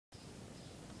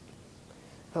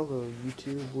Hello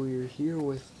YouTube, we're here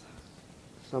with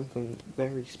something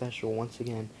very special once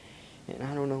again, and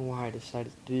I don't know why I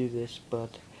decided to do this,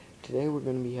 but today we're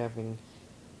going to be having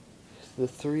the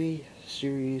three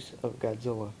series of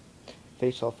Godzilla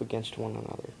face off against one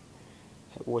another,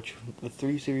 which the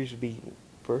three series would be: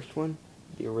 first one,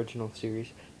 the original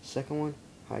series; second one,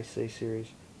 Hesei series;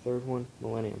 third one,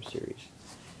 Millennium series.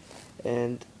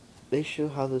 And they show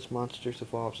how this monster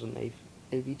evolves, and they've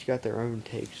each got their own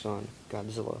takes on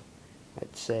Godzilla,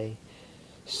 I'd say.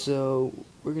 So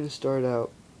we're gonna start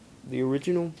out the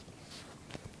original.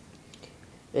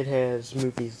 It has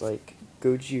movies like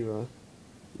Godzilla,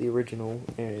 the original,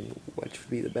 and which would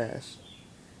be the best.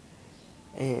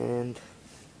 And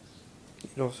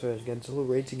it also has Godzilla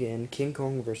Raids Again, King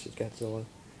Kong vs. Godzilla,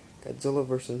 Godzilla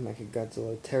vs.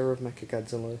 Mechagodzilla, Terror of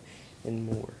Mechagodzilla, and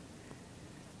more.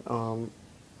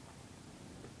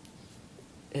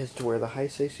 As to where the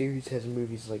Heisei series has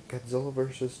movies like Godzilla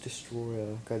vs.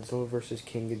 Destroyer, Godzilla vs.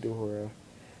 King Ghidorah,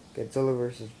 Godzilla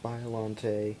vs.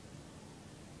 Biollante,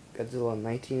 Godzilla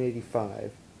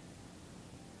 1985,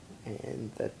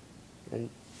 and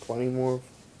plenty more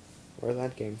where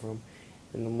that came from.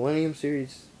 And the Millennium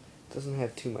series doesn't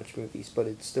have too much movies, but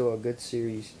it's still a good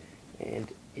series, and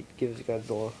it gives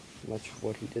Godzilla much of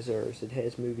what he deserves. It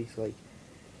has movies like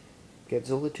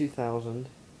Godzilla 2000,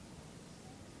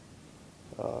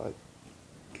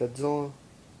 Godzilla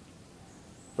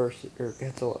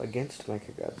Godzilla against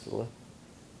Mechagodzilla,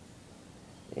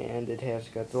 and it has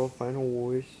Godzilla Final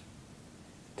Wars,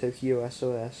 Tokyo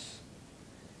SOS,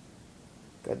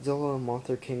 Godzilla and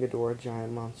Mothra King Ghidorah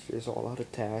Giant Monsters All Out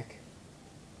Attack,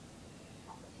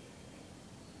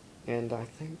 and I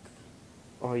think,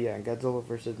 oh yeah, Godzilla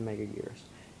vs. Megagears.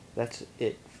 That's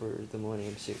it for the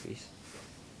Millennium series.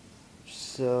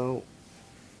 So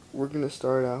we're gonna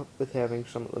start out with having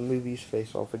some of the movies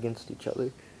face off against each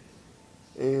other,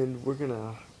 and we're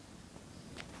gonna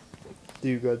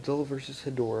do Godzilla vs.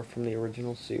 Hedorah from the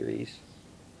original series,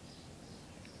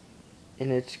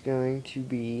 and it's going to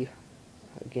be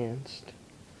against,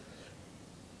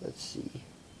 let's see,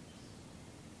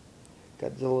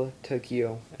 Godzilla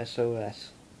Tokyo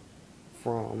SOS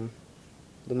from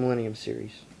the Millennium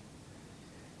series.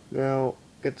 Now,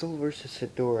 Godzilla vs.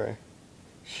 Hedorah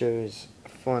shows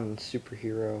fun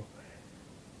superhero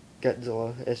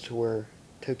Godzilla, as to where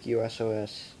Tokyo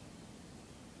SOS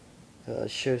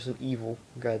shows an evil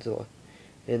Godzilla,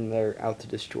 and they're out to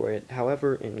destroy it.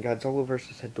 However, in Godzilla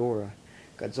vs. Hedorah,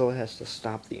 Godzilla has to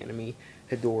stop the enemy,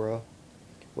 Hedorah,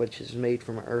 which is made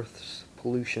from Earth's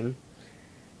pollution,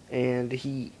 and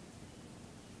he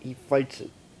fights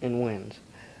it and wins.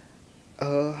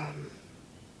 And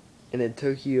in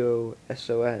Tokyo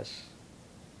SOS,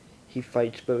 he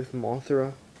fights both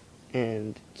Mothra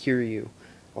and Kiryu,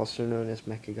 also known as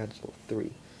Mechagodzilla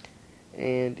 3.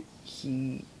 And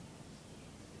he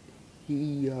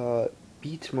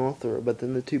beats Mothra, but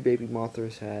then the two baby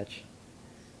Mothras hatch,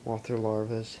 Mothra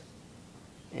larvas,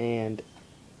 and,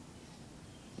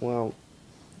 well,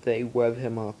 they web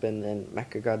him up, and then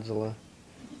Mechagodzilla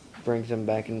brings him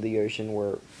back into the ocean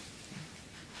where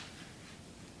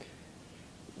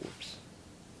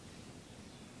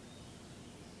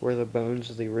the bones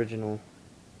of the original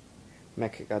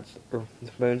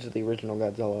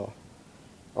Godzilla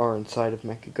are inside of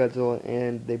Mechagodzilla,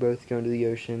 and they both go into the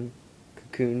ocean,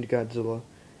 cocooned Godzilla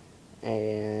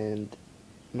and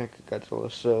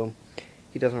Mechagodzilla, so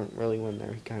he doesn't really win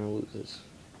there, he kind of loses.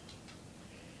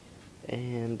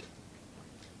 And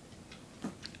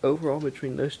overall,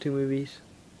 between those two movies,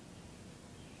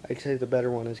 I'd say the better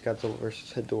one is Godzilla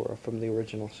vs. Hedorah from the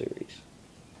original series.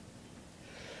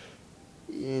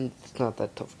 And it's not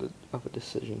that tough of a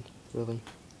decision, really.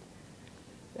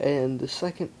 And the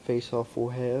second face-off we'll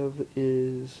have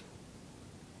is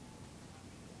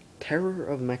Terror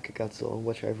of Mechagodzilla,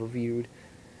 which I've reviewed,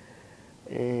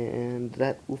 and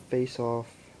that will face off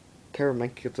Terror of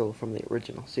Mechagodzilla from the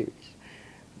original series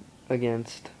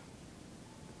against,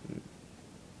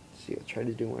 let's see, I'll try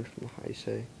to do one from the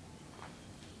Heisei,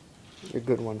 a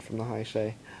good one from the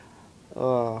Heisei.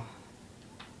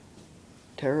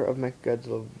 Terror of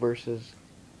Mechagodzilla versus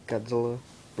Godzilla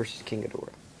vs. King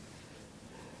Ghidorah.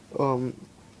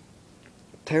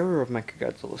 Terror of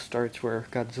Mechagodzilla starts where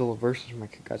Godzilla vs.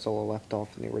 Mechagodzilla left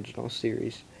off in the original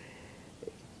series,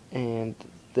 and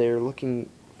they're looking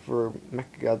for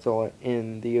Mechagodzilla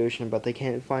in the ocean, but they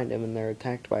can't find him, and they're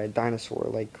attacked by a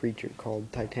dinosaur-like creature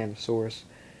called Titanosaurus.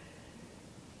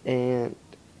 And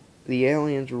the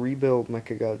aliens rebuild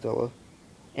Mechagodzilla,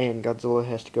 and Godzilla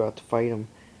has to go out to fight him.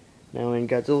 Now, in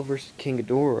Godzilla vs. King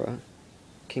Ghidorah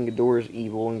is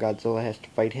evil, and Godzilla has to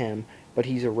fight him, but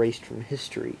he's erased from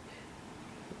history.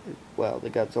 well, the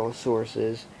Godzilla source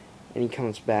is, and he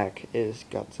comes back as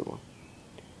Godzilla.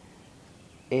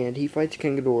 And he fights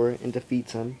King Ghidorah and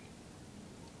defeats him.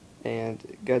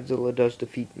 And Godzilla does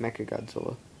defeat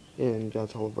Mechagodzilla in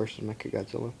Godzilla vs.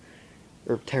 Mechagodzilla.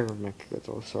 Or Terror of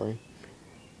Mechagodzilla, sorry.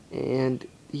 And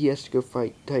he has to go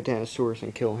fight Titanosaurus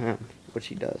and kill him, which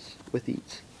he does with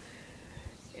ease.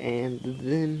 And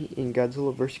then in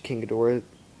Godzilla vs. King Ghidorah,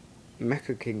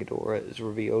 Mecha King Ghidorah is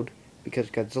revealed because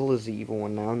Godzilla's the evil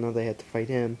one now. Now they have to fight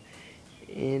him.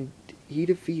 And he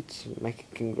defeats Mecha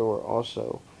King Ghidorah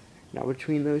also. Now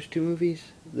between those two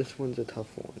movies, this one's a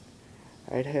tough one.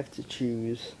 I'd have to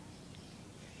choose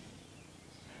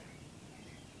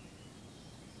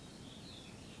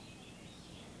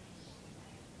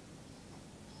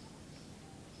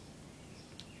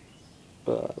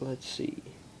let's see.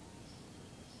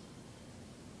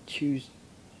 Choose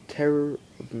Terror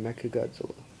of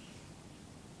Mechagodzilla.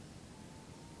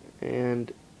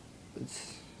 And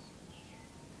it's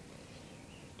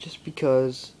just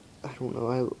because, I don't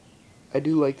know, I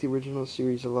do like the original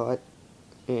series a lot,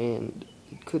 and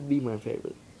it could be my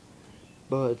favorite.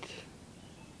 But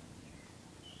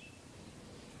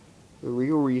the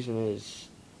real reason is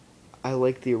I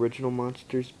like the original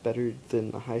monsters better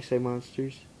than the Hesei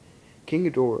monsters. King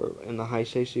Ghidorah in the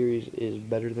Hesei series is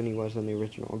better than he was in the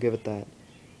original, I'll give it that.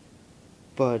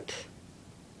 But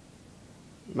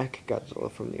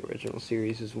Mechagodzilla from the original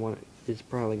series is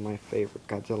probably my favorite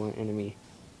Godzilla enemy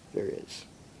there is.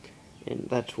 And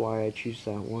that's why I choose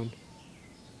that one.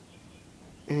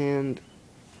 And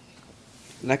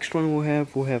next one we'll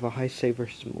have a Hesei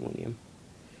vs. Millennium.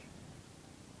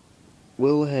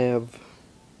 We'll have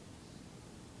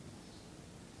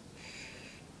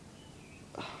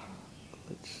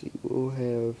let's see, we'll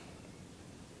have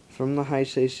from the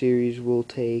Hesei series we'll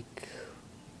take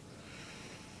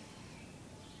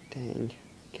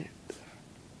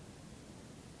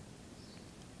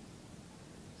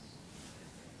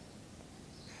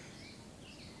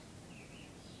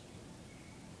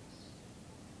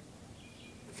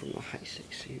from the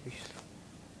Hesei series.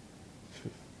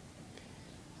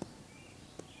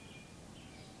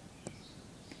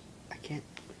 I can't.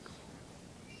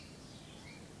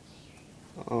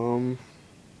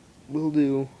 We'll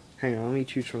do. Hang on, let me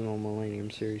choose from the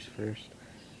Millennium series first.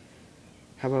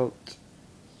 How about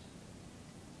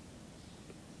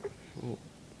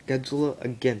Godzilla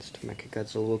against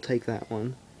Mechagodzilla? We'll take that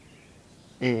one.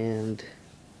 And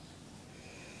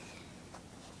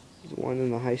the one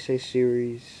in the Hesei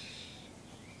series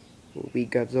will be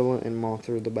Godzilla and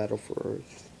Mothra, the Battle for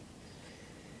Earth.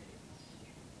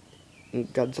 In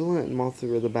Godzilla and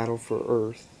Mothra, the Battle for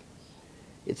Earth,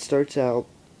 it starts out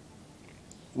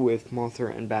with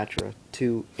Mothra and Batra,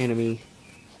 two enemy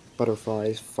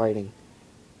butterflies fighting.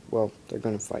 Well, they're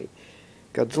gonna fight.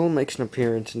 Godzilla makes an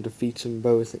appearance and defeats them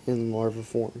both in larva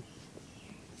form.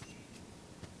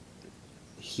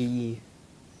 He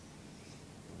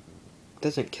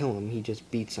doesn't kill him, he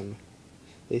just beats him.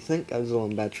 They think Godzilla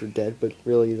and Batra are dead, but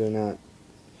really they're not.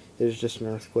 There's just an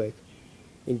earthquake.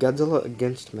 In Godzilla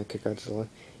against Mechagodzilla,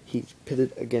 he's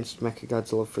pitted against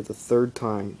Mechagodzilla for the third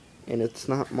time, and it's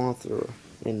not Mothra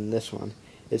in this one.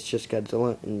 It's just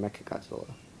Godzilla and Mechagodzilla,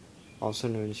 also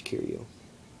known as Kiryu.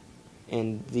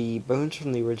 And the bones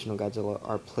from the original Godzilla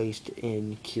are placed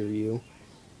in Kiryu,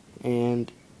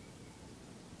 and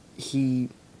he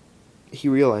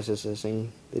realizes this,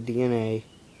 and the DNA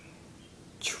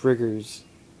triggers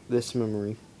this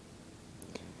memory.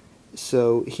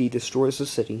 So he destroys the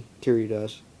city, Kiryu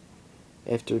does,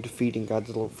 after defeating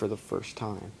Godzilla for the first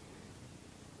time.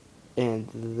 And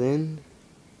then,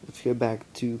 let's go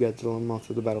back to Godzilla and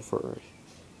Mothra, the Battle for Earth.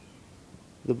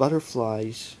 The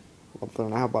butterflies, well, they're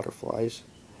now butterflies,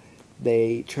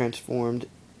 they transformed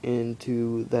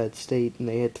into that state, and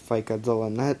they had to fight Godzilla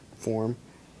in that form.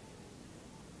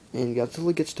 And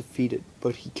Godzilla gets defeated,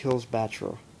 but he kills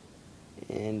Batra.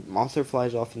 And Mothra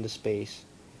flies off into space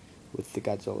with the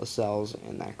Godzilla cells,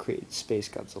 and that creates Space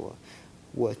Godzilla,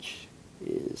 which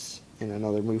is in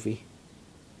another movie.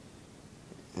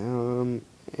 And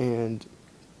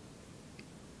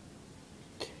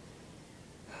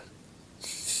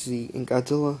see, in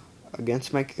Godzilla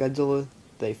against Mechagodzilla,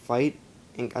 they fight,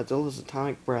 and Godzilla's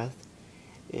atomic breath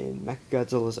and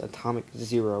Mechagodzilla's atomic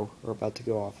zero are about to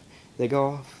go off. They go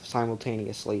off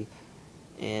simultaneously,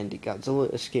 and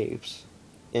Godzilla escapes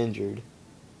injured,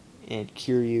 and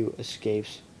Kiryu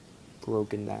escapes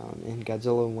broken down, and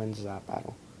Godzilla wins that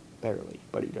battle. Barely,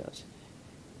 but he does.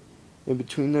 In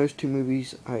between those two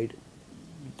movies, I'd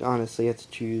honestly have to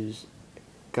choose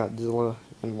Godzilla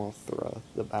and Mothra,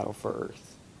 the Battle for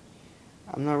Earth.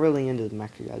 I'm not really into the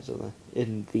Mechagodzilla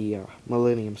in the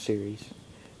Millennium series,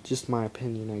 Just my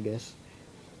opinion, I guess.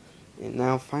 And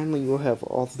now finally we'll have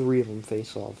all three of them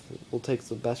face off. We'll take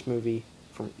the best movie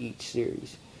from each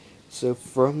series. So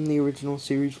from the original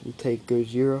series, we'll take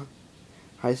Gojira.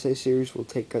 Hesei series, we'll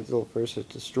take Godzilla vs.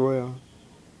 Destroyer.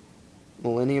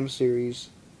 Millennium series,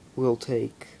 we'll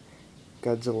take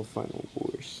Godzilla Final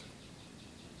Wars.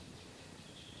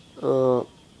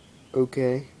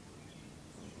 Okay.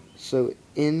 So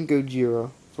in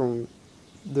Gojira from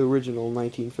the original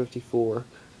 1954,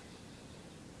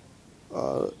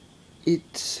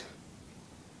 it's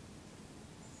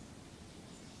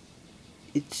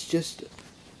just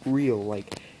real.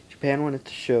 Like, Japan wanted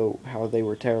to show how they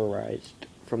were terrorized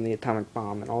from the atomic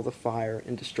bomb, and all the fire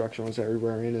and destruction was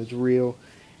everywhere, and it was real,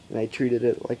 and they treated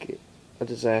it like a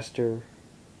disaster.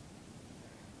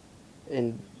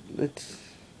 And let's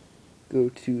go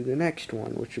to the next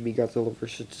one, which would be Godzilla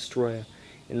vs. Destroyer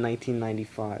in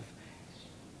 1995.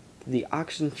 The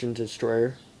Oxygen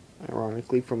Destroyer,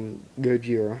 ironically from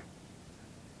Gojira,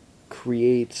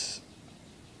 creates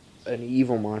an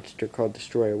evil monster called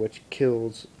Destroyer, which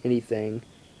kills anything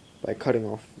by cutting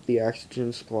off the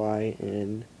oxygen supply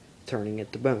and turning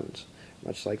it to bones,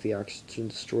 much like the Oxygen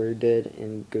Destroyer did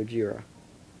in Gojira,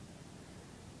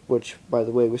 which, by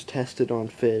the way, was tested on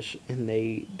fish, and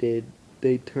they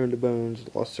turned to bones,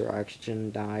 lost their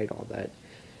oxygen, died, all that.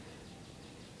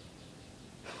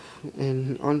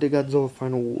 And on to Godzilla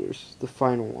Final Wars, the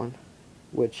final one,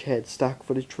 which had stock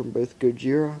footage from both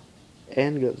Gojira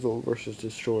and Godzilla vs.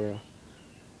 Destroyer.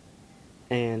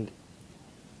 And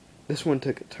this one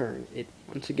took a turn. It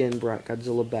once again brought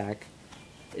Godzilla back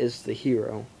as the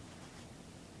hero.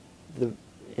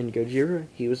 In Gojira,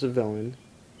 he was a villain.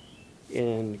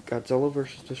 In Godzilla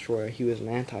vs. Destroyer, he was an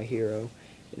anti-hero.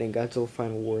 And in Godzilla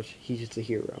Final Wars, he's the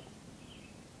hero.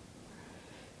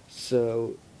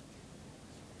 So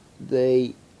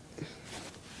they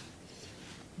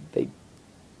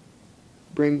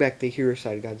bring back the hero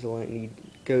side of Godzilla, and he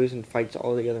goes and fights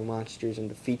all the other monsters and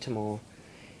defeats them all.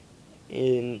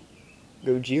 In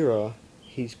Gojira,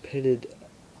 he's pitted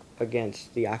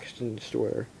against the Oxygen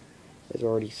Destroyer, as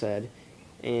already said,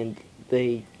 and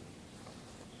they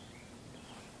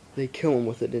kill him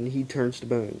with it, and he turns to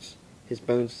bones. His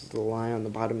bones lie on the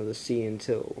bottom of the sea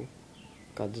until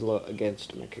Godzilla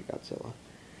against Mechagodzilla.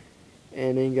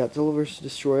 And in Godzilla vs.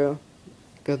 Destroyer,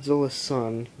 Godzilla's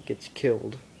son gets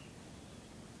killed.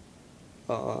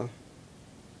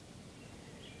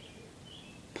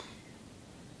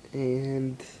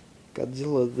 And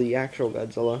Godzilla, the actual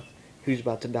Godzilla, who's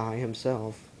about to die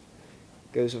himself,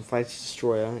 goes and fights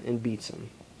Destroyer and beats him.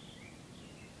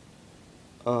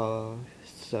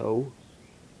 So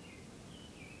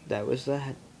that was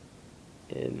that.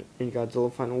 In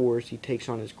Godzilla Final Wars, he takes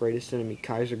on his greatest enemy,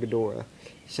 Kaiser Ghidorah,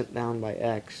 sent down by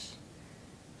X,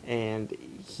 and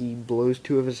he blows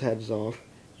two of his heads off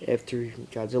after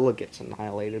Godzilla gets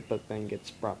annihilated, but then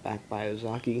gets brought back by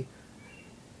Ozaki.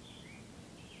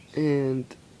 And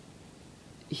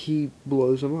he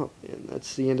blows him up, and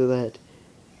that's the end of that.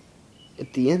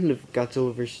 At the end of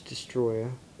Godzilla vs.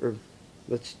 Destroyer, or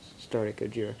let's start at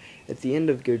Gojira. At the end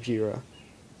of Gojira,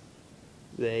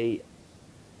 they're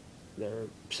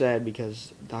sad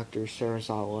because Dr.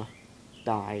 Sarasawa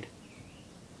died,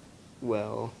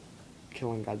 well,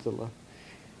 killing Godzilla.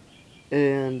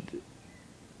 And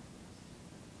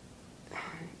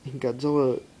in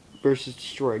Godzilla vs.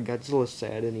 Destroyer, Godzilla's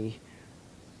sad, and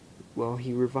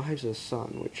he revives his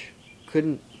son, which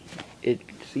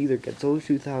it's either Godzilla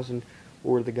 2000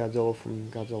 or the Godzilla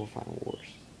from Godzilla Final Wars,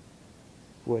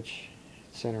 which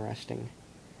it's interesting.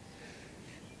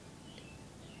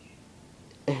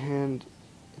 And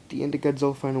at the end of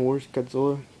Godzilla Final Wars,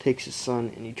 Godzilla takes his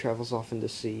son and he travels off into the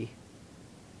sea,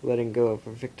 letting go of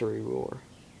a victory roar.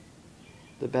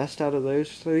 The best out of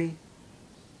those three?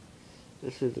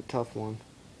 This is a tough one.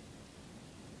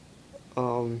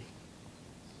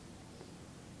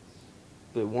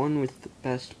 The one with the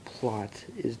best plot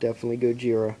is definitely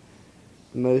Gojira.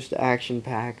 The most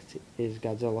action-packed is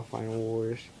Godzilla Final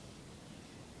Wars.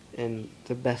 And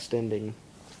the best ending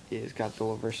is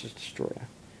Godzilla vs. Destroyer.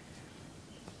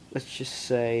 Let's just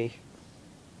say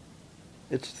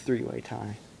it's a three-way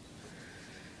tie.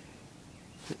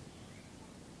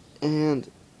 And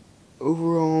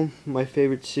overall, my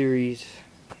favorite series...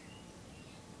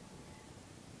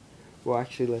 Well,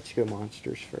 actually, let's go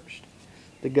monsters first.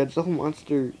 The Godzilla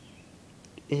monster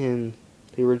in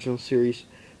the original series,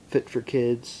 fit for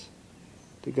kids.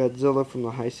 The Godzilla from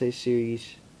the Hesei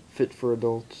series, fit for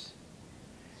adults.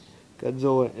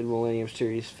 Godzilla in Millennium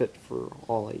series, fit for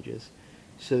all ages.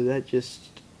 So that just...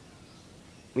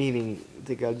 meaning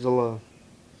the Godzilla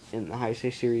in the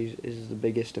Hesei series is the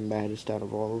biggest and baddest out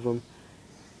of all of them.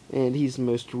 and he's the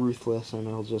most ruthless, and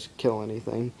he'll just kill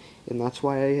anything. And that's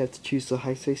why I have to choose the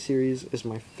Hesei series as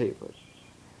my favorite.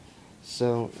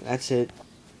 So, that's it.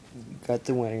 Got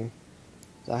the winner.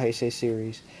 The Hesei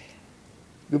series.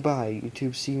 Goodbye,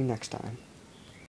 YouTube. See you next time.